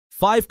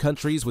5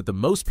 countries with the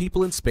most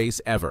people in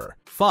space ever.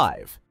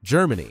 5.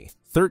 Germany.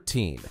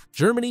 13.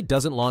 Germany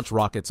doesn't launch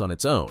rockets on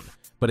its own,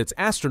 but its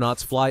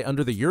astronauts fly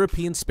under the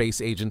European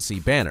Space Agency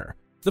banner.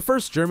 The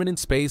first German in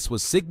space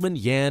was Sigmund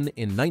Jähn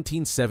in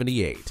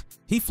 1978.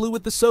 He flew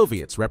with the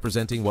Soviets,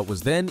 representing what was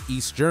then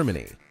East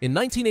Germany. In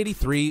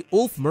 1983,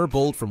 Ulf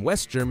Merbold from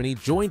West Germany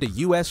joined a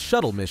U.S.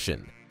 shuttle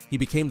mission. He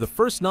became the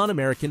first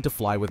non-American to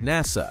fly with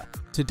NASA.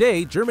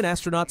 Today, German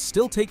astronauts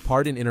still take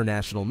part in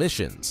international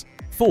missions.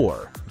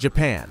 4.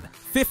 Japan.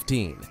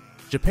 15.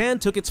 Japan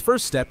took its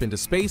first step into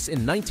space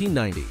in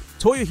 1990.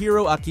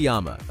 Toyohiro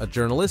Akiyama, a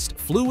journalist,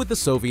 flew with the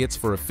Soviets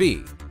for a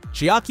fee.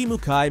 Chiaki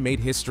Mukai made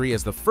history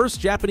as the first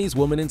Japanese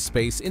woman in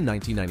space in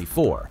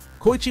 1994.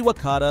 Koichi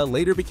Wakata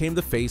later became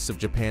the face of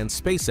Japan's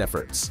space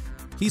efforts.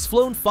 He's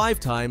flown 5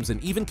 times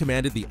and even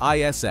commanded the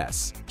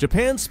ISS.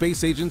 Japan's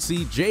space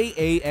agency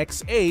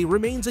JAXA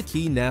remains a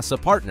key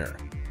NASA partner.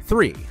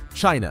 3.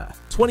 China.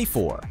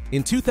 24.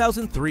 In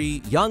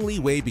 2003, Yang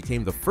Liwei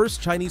became the first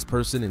Chinese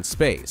person in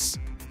space.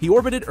 He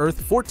orbited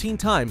Earth 14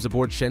 times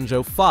aboard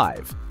Shenzhou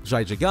 5.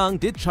 Zhai Zhigang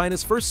did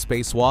China's first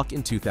spacewalk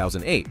in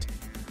 2008.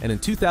 And in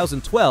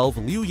 2012,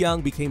 Liu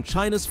Yang became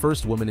China's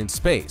first woman in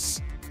space.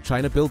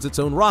 China builds its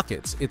own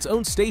rockets, its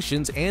own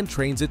stations, and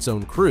trains its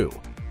own crew.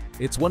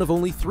 It's one of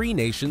only 3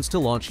 nations to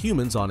launch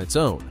humans on its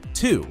own.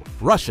 2.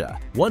 Russia.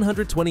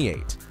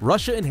 128.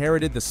 Russia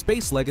inherited the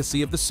space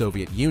legacy of the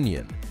Soviet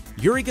Union.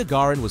 Yuri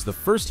Gagarin was the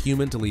first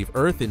human to leave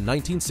Earth in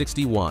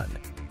 1961.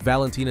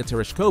 Valentina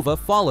Tereshkova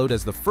followed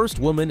as the first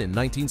woman in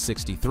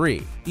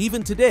 1963.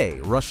 Even today,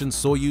 Russian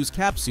Soyuz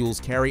capsules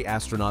carry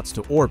astronauts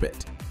to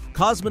orbit.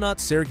 Cosmonaut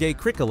Sergei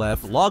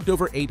Krikalev logged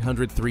over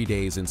 803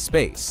 days in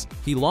space.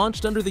 He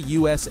launched under the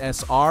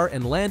USSR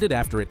and landed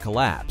after it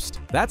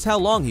collapsed. That's how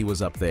long he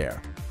was up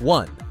there.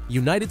 1.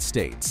 United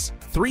States.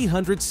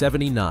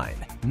 379.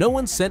 No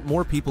one sent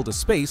more people to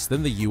space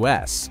than the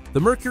US. The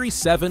Mercury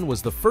 7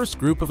 was the first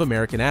group of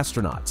American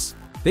astronauts.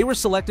 They were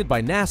selected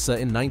by NASA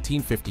in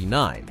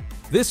 1959.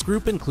 This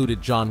group included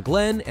John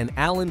Glenn and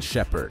Alan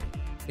Shepard.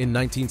 In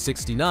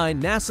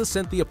 1969, NASA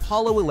sent the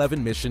Apollo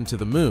 11 mission to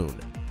the Moon.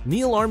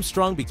 Neil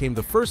Armstrong became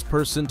the first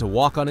person to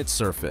walk on its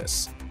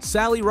surface.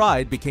 Sally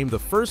Ride became the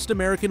first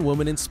American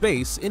woman in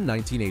space in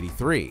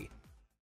 1983.